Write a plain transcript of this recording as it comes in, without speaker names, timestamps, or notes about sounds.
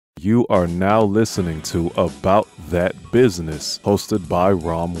You are now listening to About That Business, hosted by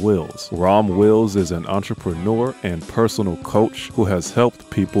Rom Wills. Rom Wills is an entrepreneur and personal coach who has helped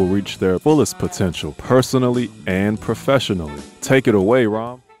people reach their fullest potential, personally and professionally. Take it away,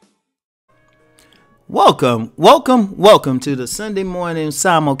 Rom. Welcome to the Sunday morning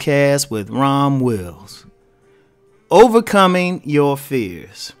simulcast with Rom Wills. Overcoming your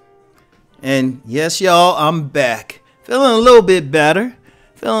fears. And yes, y'all, I'm back. Feeling a little bit better,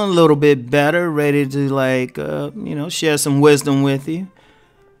 ready to share some wisdom with you.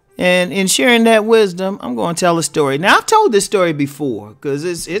 And in sharing that wisdom, I'm going to tell a story. Now, I've told this story before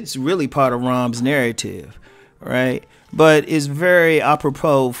because it's really part of Rom's narrative, right? But it's very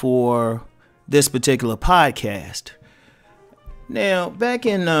apropos for this particular podcast. Now, back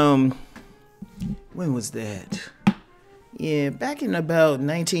in, when was that? Yeah, back in about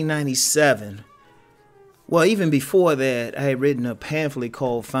 1997. Well, even before that, I had written a pamphlet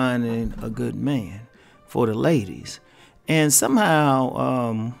called Finding a Good Man for the ladies. And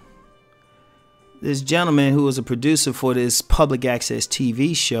somehow, this gentleman who was a producer for this public access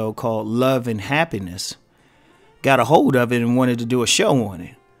TV show called Love and Happiness got a hold of it and wanted to do a show on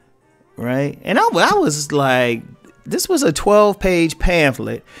it, right? And I was like, this was a 12-page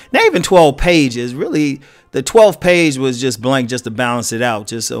pamphlet. Not even 12 pages, really. The 12th page was just blank just to balance it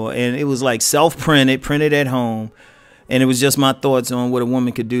out. And it was like self-printed, printed at home. And it was just my thoughts on what a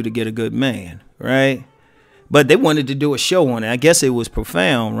woman could do to get a good man, right? But they wanted to do a show on it. I guess it was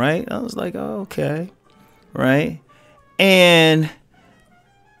profound, right? I was like, oh, okay, right? And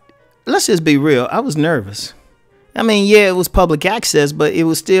let's just be real. I was nervous. I mean, yeah, it was public access, but it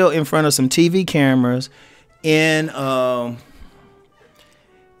was still in front of some TV cameras in a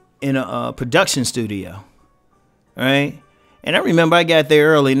production studio. Right. And I remember I got there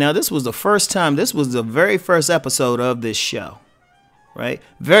early. Now, this was the very first episode of this show. Right.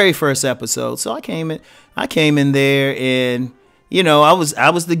 Very first episode. So I came in there and, I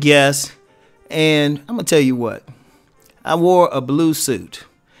was the guest. And I'm going to tell you what, I wore a blue suit.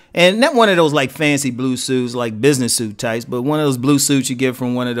 And not one of those like fancy blue suits, like business suit types, but one of those blue suits you get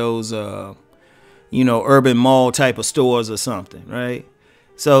from one of those, urban mall type of stores or something. Right.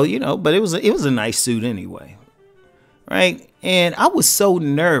 So, but it was a nice suit anyway. Right. And I was so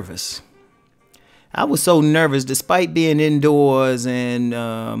nervous. Despite being indoors and,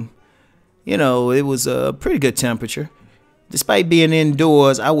 it was a pretty good temperature. Despite being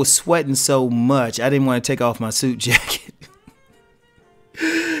indoors, I was sweating so much. I didn't want to take off my suit jacket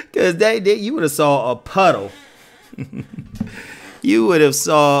because you would have saw a puddle. You would have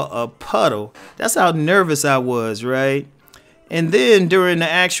saw a puddle. That's how nervous I was. Right. And then during the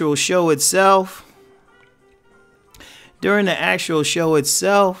actual show itself, now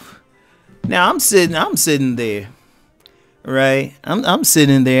I'm sitting there, right? I'm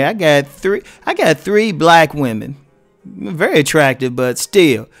sitting there. I got three black women, very attractive, but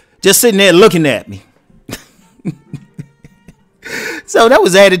still just sitting there looking at me. So that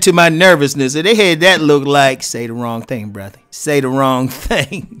was added to my nervousness. And they had that look like, say the wrong thing, brother. Say the wrong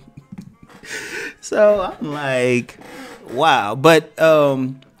thing. So I'm like, wow. But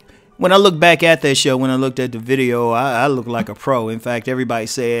when I look back at that show, when I looked at the video, I looked like a pro. In fact, everybody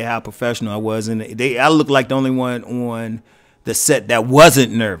said how professional I was. And I looked like the only one on the set that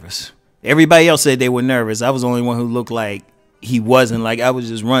wasn't nervous. Everybody else said they were nervous. I was the only one who looked like he wasn't, like I was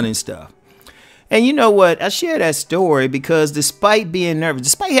just running stuff. And you know what? I share that story because despite being nervous,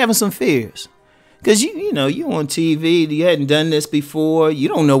 despite having some fears, because you on TV, you hadn't done this before, you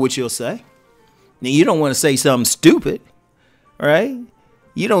don't know what you'll say. Now, you don't want to say something stupid, right?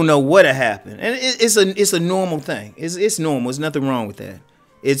 You don't know what'll happen, and it's a normal thing. It's normal. There's nothing wrong with that.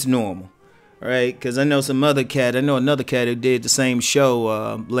 It's normal, right? Because I know another cat who did the same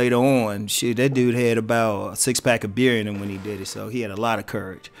show later on. Shit, that dude had about a 6-pack of beer in him when he did it, so he had a lot of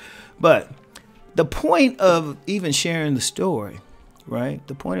courage. But the point of even sharing the story, right?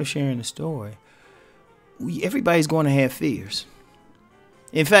 The point of sharing the story, everybody's going to have fears.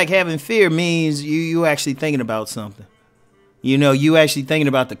 In fact, having fear means you actually thinking about something. You actually thinking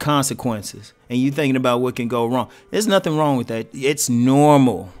about the consequences and you thinking about what can go wrong. There's nothing wrong with that. It's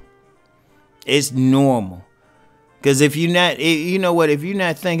normal. It's normal. Because if you're not, if you're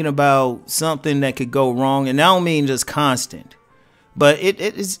not thinking about something that could go wrong, and I don't mean just constant, but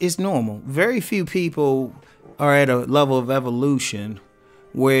it's normal. Very few people are at a level of evolution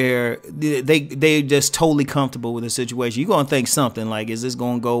where they're just totally comfortable with the situation. You're going to think something like, is this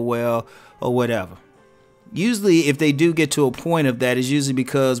going to go well or whatever? Usually, if they do get to a point of that, it's usually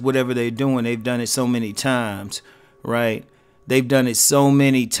because whatever they're doing, they've done it so many times, right? They've done it so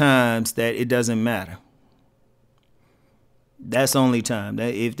many times that it doesn't matter. That's the only time.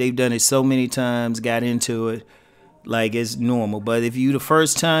 That if they've done it so many times, got into it, like it's normal. But if you the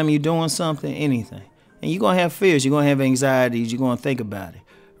first time you're doing something, anything, and you're gonna have fears, you're gonna have anxieties, you're gonna think about it,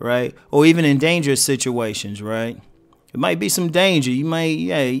 right? Or even in dangerous situations, right? It might be some danger. You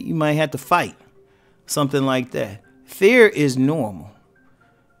might have to fight, something like that. Fear is normal.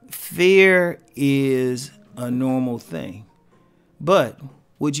 Fear is a normal thing. But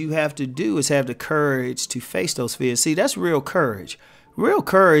what you have to do is have the courage to face those fears. See, that's real courage. Real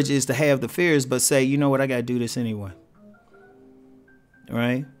courage is to have the fears, but say, you know what, I got to do this anyway.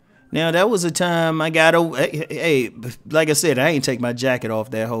 Right? Now, that was a time I got over. Hey, like I said, I ain't take my jacket off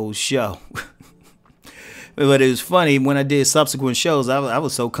that whole show. But it was funny, when I did subsequent shows, I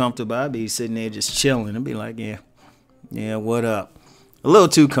was so comfortable. I'd be sitting there just chilling. I'd be like, yeah, what up? A little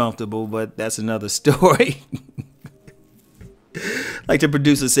too comfortable, but that's another story. Like the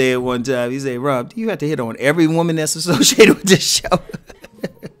producer said one time, he said, Rob, do you have to hit on every woman that's associated with this show?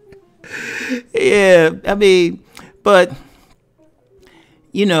 Yeah, I mean, but,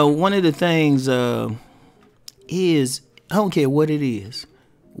 you know, one of the things is, I don't care what it is,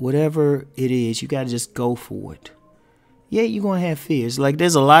 whatever it is, you got to just go for it. Yeah, you're going to have fears. Like,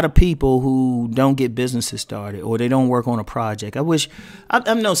 there's a lot of people who don't get businesses started or they don't work on a project.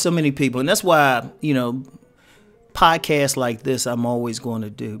 I know so many people, and that's why, you know, podcasts like this I'm always going to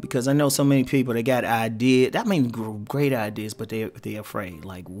do, because I know so many people, they got ideas. I mean, great ideas, but they're afraid.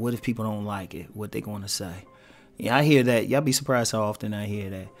 Like, what if people don't like it? What they going to say? Yeah, I hear that. Y'all be surprised how often I hear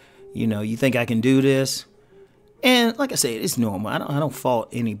that. You know, you think I can do this? And like I said, it's normal. I don't fault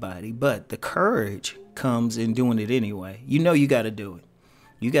anybody, but the courage comes in doing it anyway. You know you got to do it.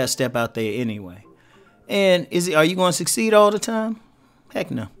 You got to step out there anyway. And are you going to succeed all the time?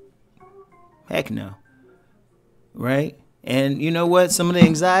 Heck no. Heck no. Right? And you know what? Some of the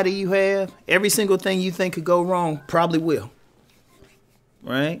anxiety you have, every single thing you think could go wrong probably will.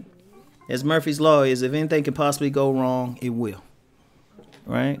 Right? As Murphy's Law is, if anything can possibly go wrong, it will.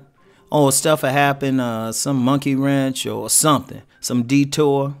 Right? Oh, stuff will happen, some monkey wrench or something, some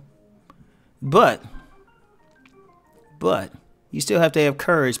detour. But you still have to have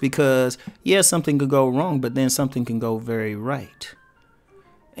courage, because, yeah, something could go wrong, but then something can go very right.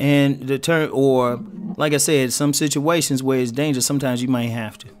 And or like I said, some situations where it's dangerous, sometimes you might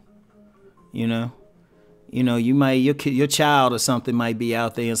have to, you know, you might, your child or something might be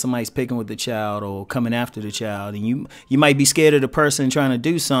out there and somebody's picking with the child or coming after the child, and you might be scared of the person trying to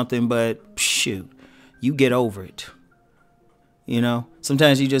do something, but shoot, you get over it. You know,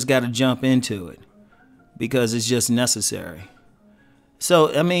 sometimes you just got to jump into it because it's just necessary.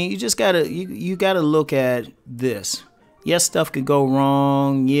 So, I mean, you just gotta, you gotta look at this. Yes, stuff could go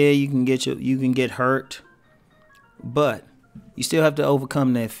wrong. Yeah, you can get hurt, but you still have to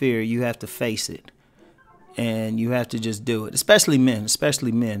overcome that fear. You have to face it, and you have to just do it. Especially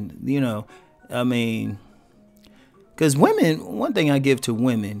men. You know, I mean, because women. One thing I give to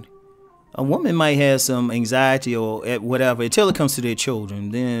women, a woman might have some anxiety or whatever until it comes to their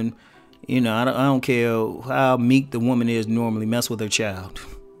children. Then, you know, I don't care how meek the woman is normally, mess with her child.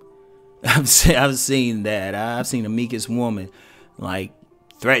 I've seen that. I've seen the meekest woman like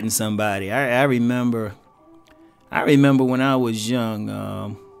threaten somebody. I remember when I was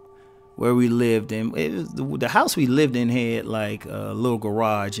young, where we lived in. The house we lived in had like a little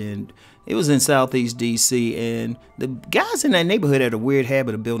garage, and it was in Southeast DC. And the guys in that neighborhood had a weird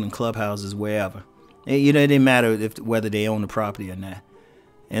habit of building clubhouses wherever. And, you know, it didn't matter whether they owned the property or not.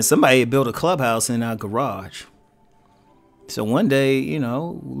 And somebody had built a clubhouse in our garage. So one day, you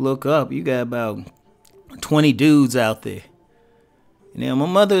know, look up, you got about 20 dudes out there. Now, my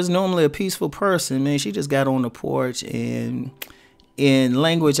mother is normally a peaceful person, man. She just got on the porch, and in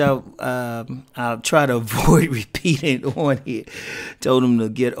language I'll try to avoid repeating on here, told them to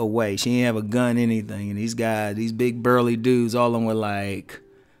get away. She didn't have a gun, anything. And these guys, these big burly dudes, all of them were like,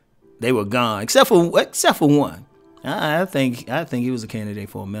 they were gone, except for one. I think he was a candidate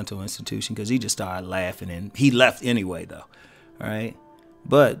for a mental institution, because he just started laughing, and he left anyway, though. All right,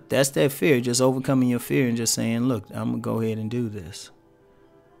 but that's that fear, just overcoming your fear and just saying, look, I'm gonna go ahead and do this.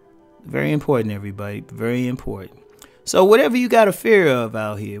 Very important, everybody. Very important. So whatever you got a fear of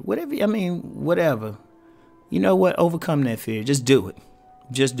out here, whatever. You know what? Overcome that fear. Just do it.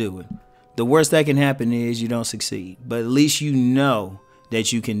 Just do it. The worst that can happen is you don't succeed, but at least you know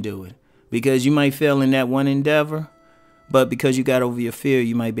that you can do it. Because you might fail in that one endeavor, but because you got over your fear,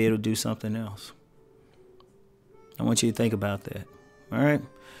 you might be able to do something else. I want you to think about that. All right?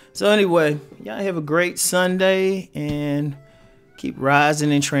 So anyway, y'all have a great Sunday, and keep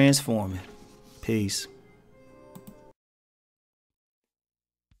rising and transforming. Peace.